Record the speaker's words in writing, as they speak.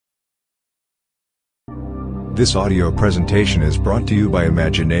This audio presentation is brought to you by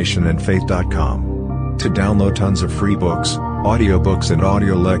imaginationandfaith.com. To download tons of free books, audiobooks and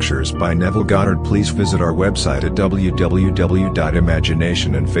audio lectures by Neville Goddard, please visit our website at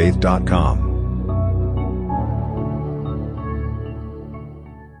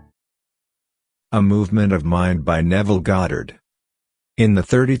www.imaginationandfaith.com. A Movement of Mind by Neville Goddard. In the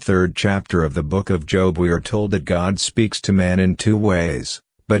 33rd chapter of the book of Job we are told that God speaks to man in two ways,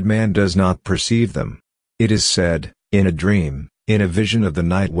 but man does not perceive them. It is said, in a dream, in a vision of the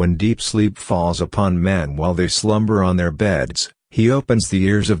night when deep sleep falls upon men while they slumber on their beds, he opens the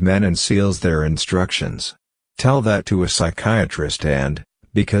ears of men and seals their instructions. Tell that to a psychiatrist and,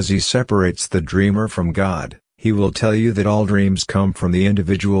 because he separates the dreamer from God, he will tell you that all dreams come from the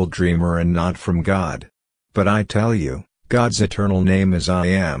individual dreamer and not from God. But I tell you, God's eternal name is I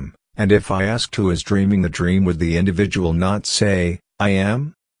Am, and if I asked who is dreaming the dream, would the individual not say, I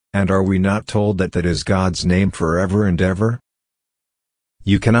Am? And are we not told that that is God's name forever and ever?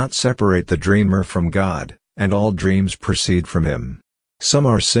 You cannot separate the dreamer from God, and all dreams proceed from Him. Some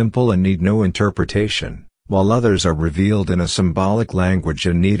are simple and need no interpretation, while others are revealed in a symbolic language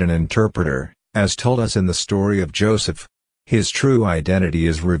and need an interpreter, as told us in the story of Joseph. His true identity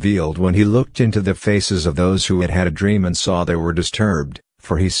is revealed when he looked into the faces of those who had had a dream and saw they were disturbed,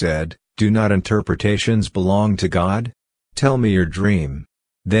 for he said, "Do not interpretations belong to God? Tell me your dream."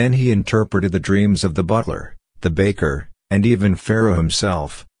 Then he interpreted the dreams of the butler, the baker, and even Pharaoh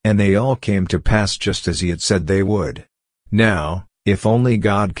himself, and they all came to pass just as he had said they would. Now, if only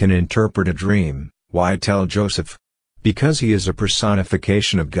God can interpret a dream, why tell Joseph? Because he is a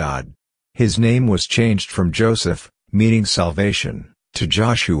personification of God. His name was changed from Joseph, meaning salvation, to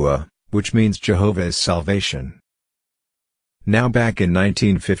Joshua, which means Jehovah is salvation. Now back in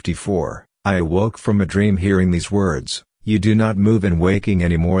 1954, I awoke from a dream hearing these words, "You do not move in waking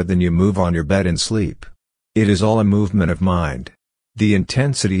any more than you move on your bed in sleep." It is all a movement of mind. The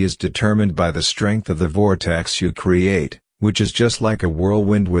intensity is determined by the strength of the vortex you create, which is just like a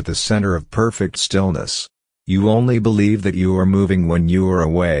whirlwind with a center of perfect stillness. You only believe that you are moving when you are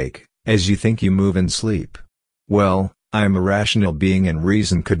awake, as you think you move in sleep. Well, I am a rational being and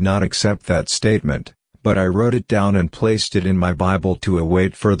reason could not accept that statement, but I wrote it down and placed it in my Bible to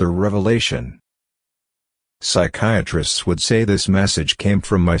await further revelation. Psychiatrists would say this message came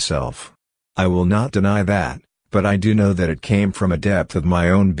from myself. I will not deny that, but I do know that it came from a depth of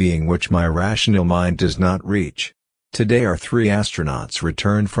my own being which my rational mind does not reach. Today our 3 astronauts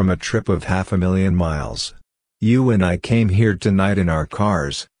returned from a trip of 500,000 miles. You and I came here tonight in our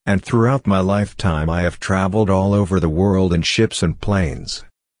cars, and throughout my lifetime I have traveled all over the world in ships and planes.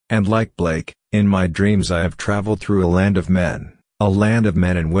 And like Blake, in my dreams I have traveled through a land of men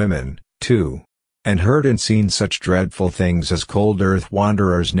and women, too. And heard and seen such dreadful things as cold earth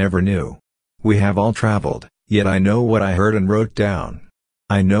wanderers never knew. We have all traveled, yet I know what I heard and wrote down.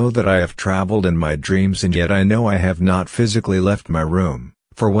 I know that I have traveled in my dreams and yet I know I have not physically left my room,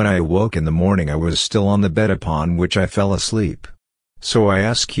 for when I awoke in the morning I was still on the bed upon which I fell asleep. So I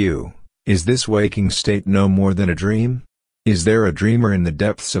ask you, is this waking state no more than a dream? Is there a dreamer in the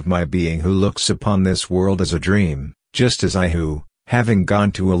depths of my being who looks upon this world as a dream, just as I who, having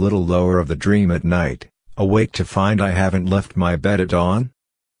gone to a little lower of the dream at night, awake to find I haven't left my bed at dawn?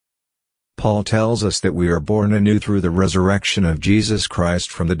 Paul tells us that we are born anew through the resurrection of Jesus Christ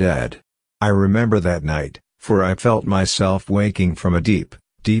from the dead. I remember that night, for I felt myself waking from a deep,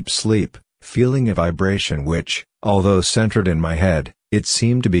 deep sleep, feeling a vibration which, although centered in my head, it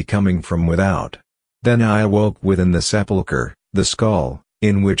seemed to be coming from without. Then I awoke within the sepulchre, the skull,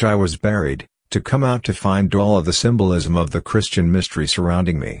 in which I was buried, to come out to find all of the symbolism of the Christian mystery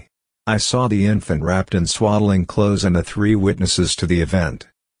surrounding me. I saw the infant wrapped in swaddling clothes and the 3 witnesses to the event.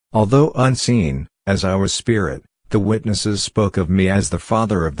 Although unseen, as I was spirit, the witnesses spoke of me as the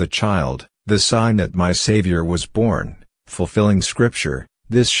father of the child, the sign that my Savior was born, fulfilling Scripture,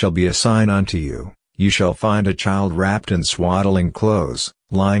 "This shall be a sign unto you, you shall find a child wrapped in swaddling clothes,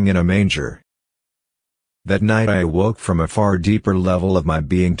 lying in a manger." That night I awoke from a far deeper level of my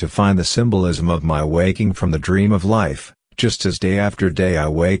being to find the symbolism of my waking from the dream of life, just as day after day I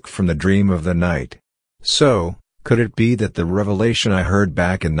wake from the dream of the night. So, could it be that the revelation I heard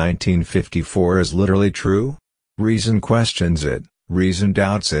back in 1954 is literally true? Reason questions it, reason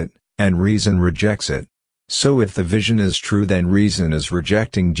doubts it, and reason rejects it. So if the vision is true, then reason is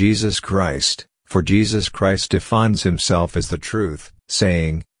rejecting Jesus Christ, for Jesus Christ defines himself as the truth,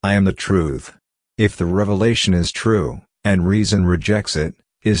 saying, "I am the truth." If the revelation is true, and reason rejects it,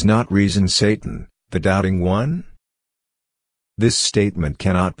 is not reason Satan, the doubting one? This statement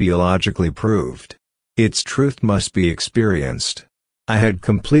cannot be illogically proved. Its truth must be experienced. I had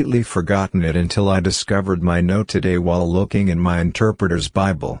completely forgotten it until I discovered my note today while looking in my interpreter's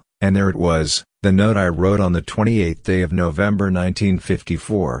Bible, and there it was, the note I wrote on the 28th day of November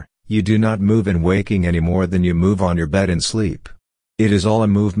 1954, "You do not move in waking any more than you move on your bed in sleep. It is all a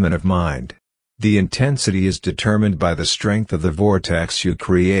movement of mind. The intensity is determined by the strength of the vortex you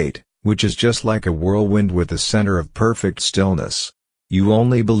create, which is just like a whirlwind with a center of perfect stillness. You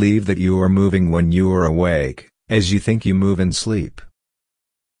only believe that you are moving when you are awake, as you think you move in sleep."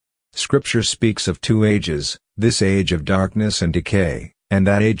 Scripture speaks of two ages, this age of darkness and decay, and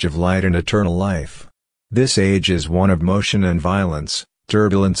that age of light and eternal life. This age is one of motion and violence,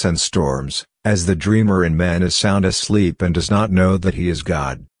 turbulence and storms, as the dreamer in man is sound asleep and does not know that he is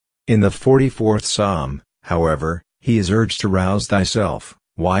God. In the 44th Psalm, however, he is urged to rouse thyself.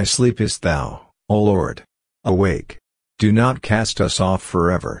 Why sleepest thou, O Lord? Awake. Do not cast us off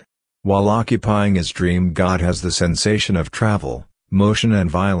forever. While occupying his dream, God has the sensation of travel, motion and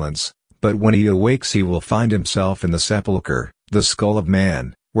violence, but when he awakes he will find himself in the sepulchre, the skull of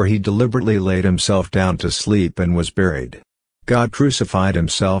man, where he deliberately laid himself down to sleep and was buried. God crucified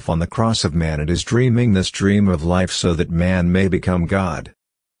himself on the cross of man and is dreaming this dream of life so that man may become God.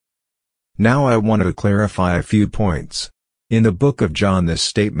 Now I want to clarify a few points. In the book of John this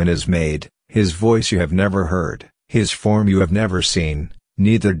statement is made, "His voice you have never heard, his form you have never seen,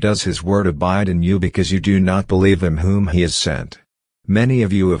 neither does his word abide in you because you do not believe him whom he has sent." Many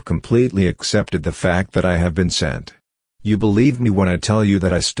of you have completely accepted the fact that I have been sent. You believe me when I tell you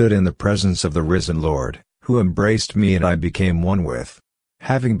that I stood in the presence of the risen Lord, who embraced me and I became one with.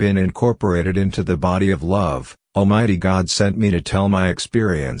 Having been incorporated into the body of love, Almighty God sent me to tell my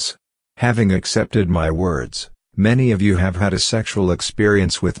experience. Having accepted my words, many of you have had a sexual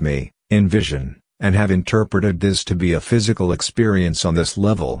experience with me, in vision, and have interpreted this to be a physical experience on this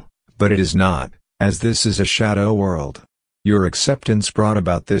level, but it is not, as this is a shadow world. Your acceptance brought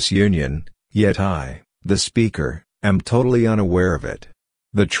about this union, yet I, the speaker, am totally unaware of it.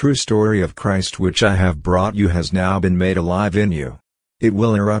 The true story of Christ which I have brought you has now been made alive in you. It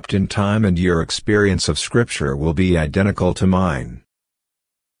will erupt in time and your experience of Scripture will be identical to mine.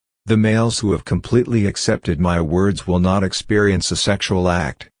 The males who have completely accepted my words will not experience a sexual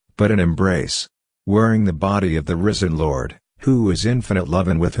act, but an embrace. Wearing the body of the risen Lord, who is infinite love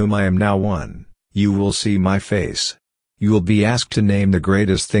and with whom I am now one, you will see my face. You will be asked to name the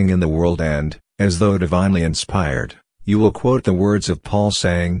greatest thing in the world and, as though divinely inspired, you will quote the words of Paul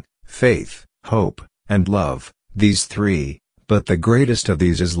saying, "Faith, hope, and love, these three, but the greatest of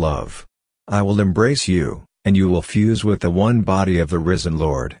these is love." I will embrace you, and you will fuse with the one body of the risen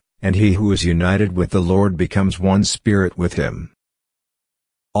Lord, and he who is united with the Lord becomes one spirit with him.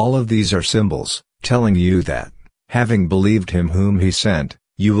 All of these are symbols, telling you that, having believed him whom he sent,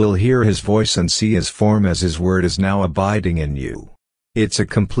 you will hear his voice and see his form as his word is now abiding in you. It's a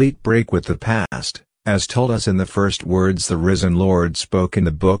complete break with the past, as told us in the first words the risen Lord spoke in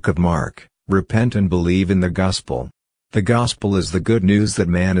the book of Mark, "Repent and believe in the gospel." The gospel is the good news that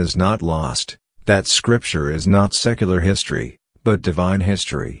man is not lost, that Scripture is not secular history, but divine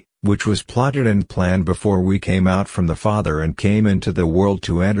history, which was plotted and planned before we came out from the Father and came into the world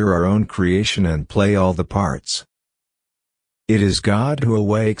to enter our own creation and play all the parts. It is God who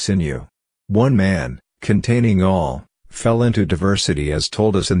awakes in you. One man, containing all, fell into diversity as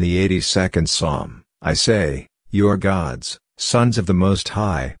told us in the 82nd Psalm. I say, you are gods, sons of the Most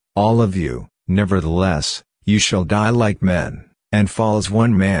High, all of you, nevertheless, you shall die like men, and fall as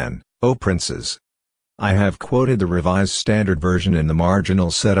one man, O princes. I have quoted the Revised Standard Version in the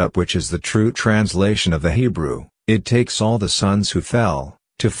marginal setup which is the true translation of the Hebrew. It takes all the sons who fell,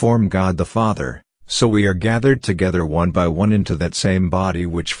 to form God the Father, so we are gathered together one by one into that same body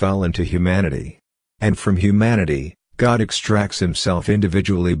which fell into humanity. And from humanity, God extracts himself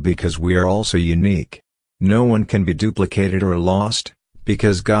individually because we are also unique. No one can be duplicated or lost,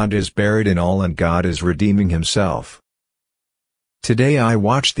 because God is buried in all and God is redeeming himself. Today I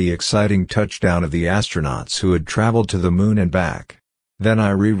watched the exciting touchdown of the astronauts who had traveled to the moon and back. Then I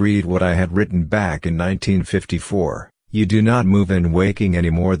reread what I had written back in 1954, you do not move in waking any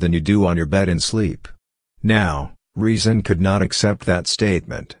more than you do on your bed in sleep. Now, reason could not accept that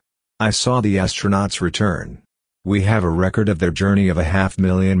statement. I saw the astronauts return. We have a record of their journey of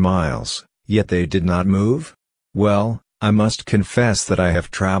 500,000 miles, yet they did not move? Well, I must confess that I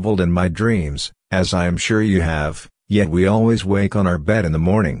have traveled in my dreams, as I am sure you have, yet we always wake on our bed in the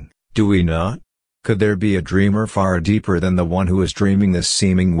morning, do we not? Could there be a dreamer far deeper than the one who is dreaming this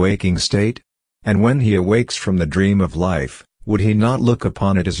seeming waking state? And when he awakes from the dream of life, would he not look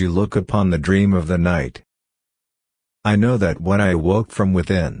upon it as you look upon the dream of the night? I know that when I awoke from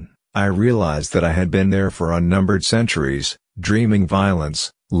within, I realized that I had been there for unnumbered centuries, dreaming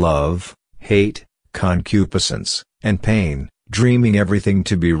violence, love, hate, concupiscence, and pain, dreaming everything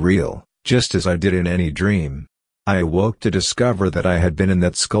to be real, just as I did in any dream. I awoke to discover that I had been in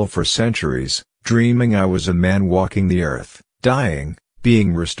that skull for centuries, dreaming I was a man walking the earth, dying,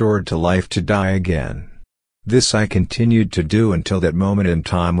 being restored to life to die again. This I continued to do until that moment in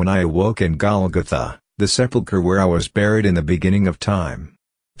time when I awoke in Golgotha, the sepulchre where I was buried in the beginning of time.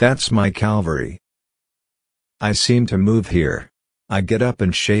 That's my Calvary. I seem to move here. I get up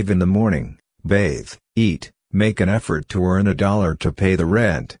and shave in the morning, bathe, eat, make an effort to earn $1 to pay the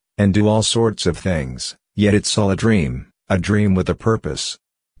rent, and do all sorts of things, yet it's all a dream with a purpose.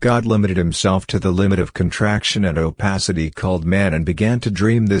 God limited himself to the limit of contraction and opacity called man and began to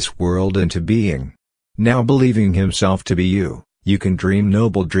dream this world into being. Now believing himself to be you, you can dream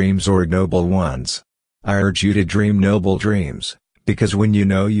noble dreams or ignoble ones. I urge you to dream noble dreams, because when you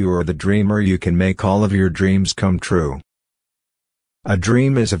know you are the dreamer you can make all of your dreams come true. A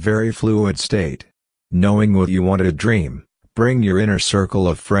dream is a very fluid state. Knowing what you want to dream, bring your inner circle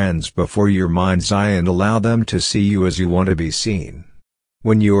of friends before your mind's eye and allow them to see you as you want to be seen.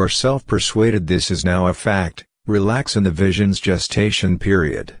 When you are self-persuaded this is now a fact, relax in the vision's gestation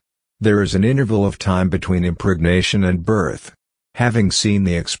period. There is an interval of time between impregnation and birth. Having seen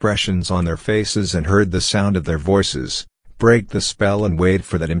the expressions on their faces and heard the sound of their voices, break the spell and wait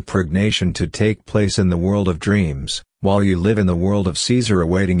for that impregnation to take place in the world of dreams, while you live in the world of Caesar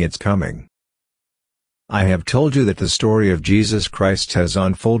awaiting its coming. I have told you that the story of Jesus Christ has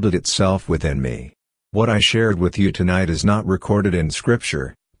unfolded itself within me. What I shared with you tonight is not recorded in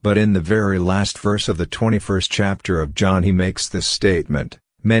Scripture, but in the very last verse of the 21st chapter of John he makes this statement,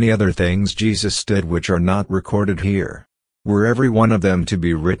 "Many other things Jesus did which are not recorded here. Were every one of them to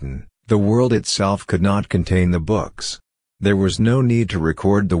be written, the world itself could not contain the books. There was no need to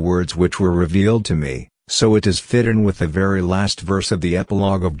record the words which were revealed to me, so it is fit in with the very last verse of the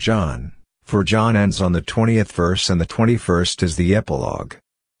epilogue of John, for John ends on the 20th verse and the 21st is the epilogue.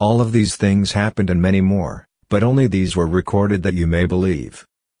 All of these things happened and many more, but only these were recorded that you may believe."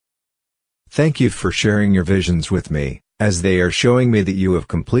 Thank you for sharing your visions with me, as they are showing me that you have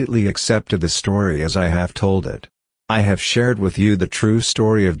completely accepted the story as I have told it. I have shared with you the true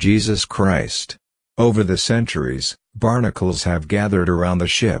story of Jesus Christ. Over the centuries, barnacles have gathered around the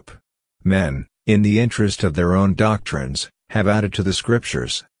ship. Men, in the interest of their own doctrines, have added to the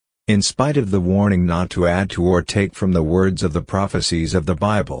Scriptures. In spite of the warning not to add to or take from the words of the prophecies of the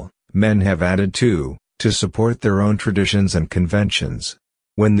Bible, men have added to support their own traditions and conventions.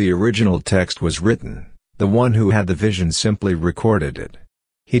 When the original text was written, the one who had the vision simply recorded it.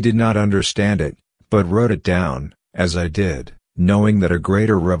 He did not understand it, but wrote it down, as I did, knowing that a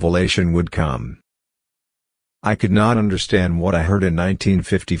greater revelation would come. I could not understand what I heard in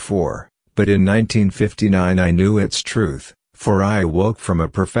 1954, but in 1959 I knew its truth, for I awoke from a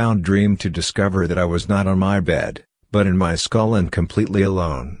profound dream to discover that I was not on my bed, but in my skull and completely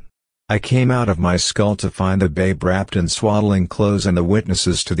alone. I came out of my skull to find the babe wrapped in swaddling clothes and the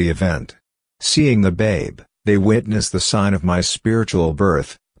witnesses to the event. Seeing the babe, they witnessed the sign of my spiritual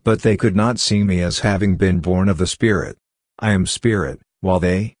birth, but they could not see me as having been born of the Spirit. I am Spirit, while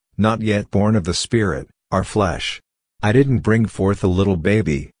they, not yet born of the Spirit, are flesh. I didn't bring forth a little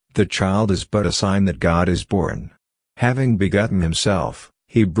baby, the child is but a sign that God is born. Having begotten himself,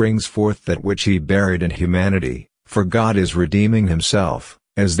 he brings forth that which he buried in humanity, for God is redeeming himself,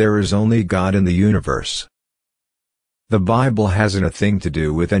 as there is only God in the universe. The Bible hasn't a thing to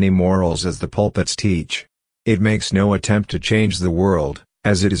do with any morals as the pulpits teach. It makes no attempt to change the world,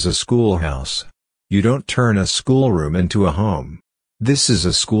 as it is a schoolhouse. You don't turn a schoolroom into a home. This is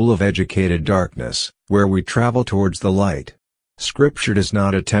a school of educated darkness, where we travel towards the light. Scripture does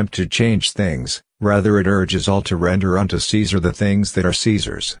not attempt to change things, rather it urges all to render unto Caesar the things that are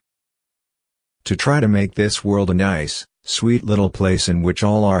Caesar's. To try to make this world a nice, sweet little place in which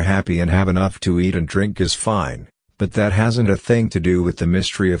all are happy and have enough to eat and drink is fine, but that hasn't a thing to do with the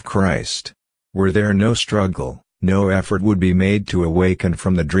mystery of Christ. Were there no struggle, no effort would be made to awaken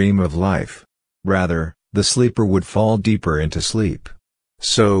from the dream of life. Rather, the sleeper would fall deeper into sleep.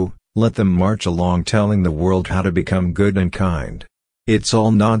 So, let them march along telling the world how to become good and kind. It's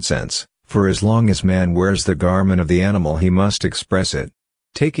all nonsense, for as long as man wears the garment of the animal he must express it.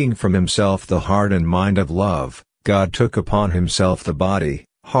 Taking from himself the heart and mind of love, God took upon himself the body,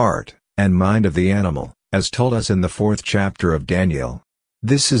 heart, and mind of the animal, as told us in the 4th chapter of Daniel.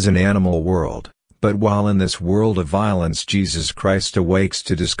 This is an animal world, but while in this world of violence Jesus Christ awakes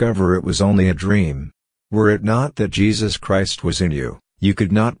to discover it was only a dream. Were it not that Jesus Christ was in you, you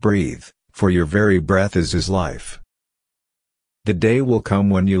could not breathe, for your very breath is his life. The day will come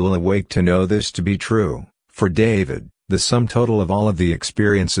when you will awake to know this to be true. For David, the sum total of all of the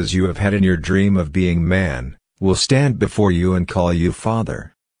experiences you have had in your dream of being man, will stand before you and call you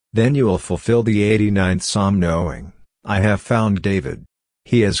Father. Then you will fulfill the 89th Psalm knowing, I have found David.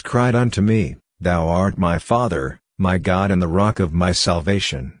 He has cried unto me, Thou art my Father, my God and the rock of my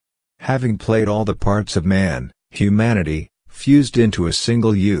salvation. Having played all the parts of man, humanity, fused into a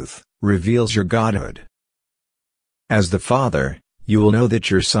single youth, reveals your godhood. As the Father, you will know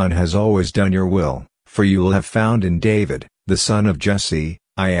that your Son has always done your will, for you will have found in David, the son of Jesse,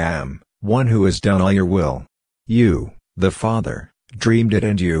 I am, one who has done all your will. You, the Father, dreamed it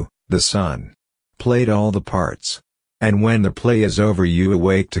and you, the Son, played all the parts. And when the play is over you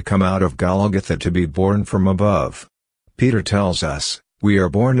awake to come out of Golgotha to be born from above. Peter tells us, we are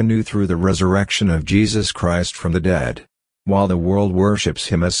born anew through the resurrection of Jesus Christ from the dead. While the world worships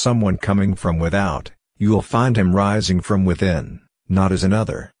him as someone coming from without, you will find him rising from within, not as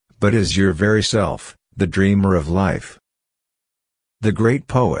another, but as your very self, the dreamer of life. The great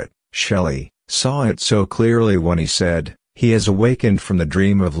poet, Shelley, saw it so clearly when he said, he has awakened from the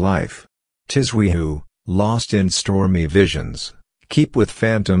dream of life. 'Tis we who, lost in stormy visions, keep with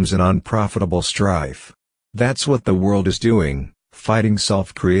phantoms in unprofitable strife. That's what the world is doing, fighting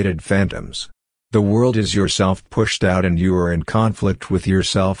self-created phantoms. The world is yourself pushed out and you are in conflict with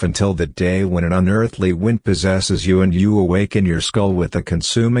yourself until the day when an unearthly wind possesses you and you awaken your skull with a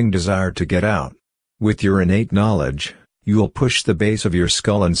consuming desire to get out. With your innate knowledge, you will push the base of your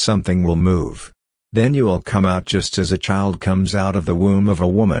skull and something will move. Then you will come out just as a child comes out of the womb of a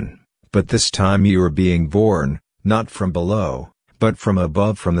woman, but this time you are being born, not from below, but from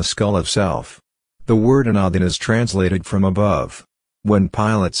above from the skull of self. The word Anadin is translated from above. When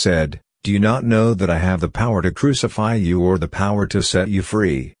Pilate said, Do you not know that I have the power to crucify you or the power to set you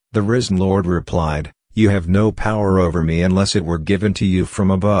free? The risen Lord replied, You have no power over me unless it were given to you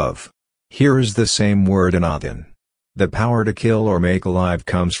from above. Here is the same word Anadin. The power to kill or make alive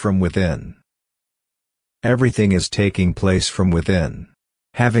comes from within. Everything is taking place from within.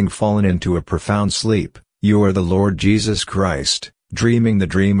 Having fallen into a profound sleep, you are the Lord Jesus Christ, dreaming the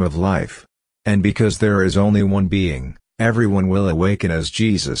dream of life. And because there is only one being, everyone will awaken as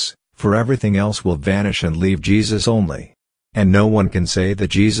Jesus, for everything else will vanish and leave Jesus only. And no one can say that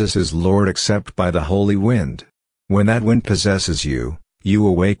Jesus is Lord except by the holy wind. When that wind possesses you, you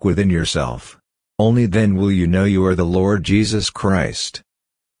awake within yourself. Only then will you know you are the Lord Jesus Christ.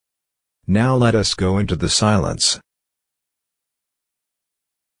 Now let us go into the silence.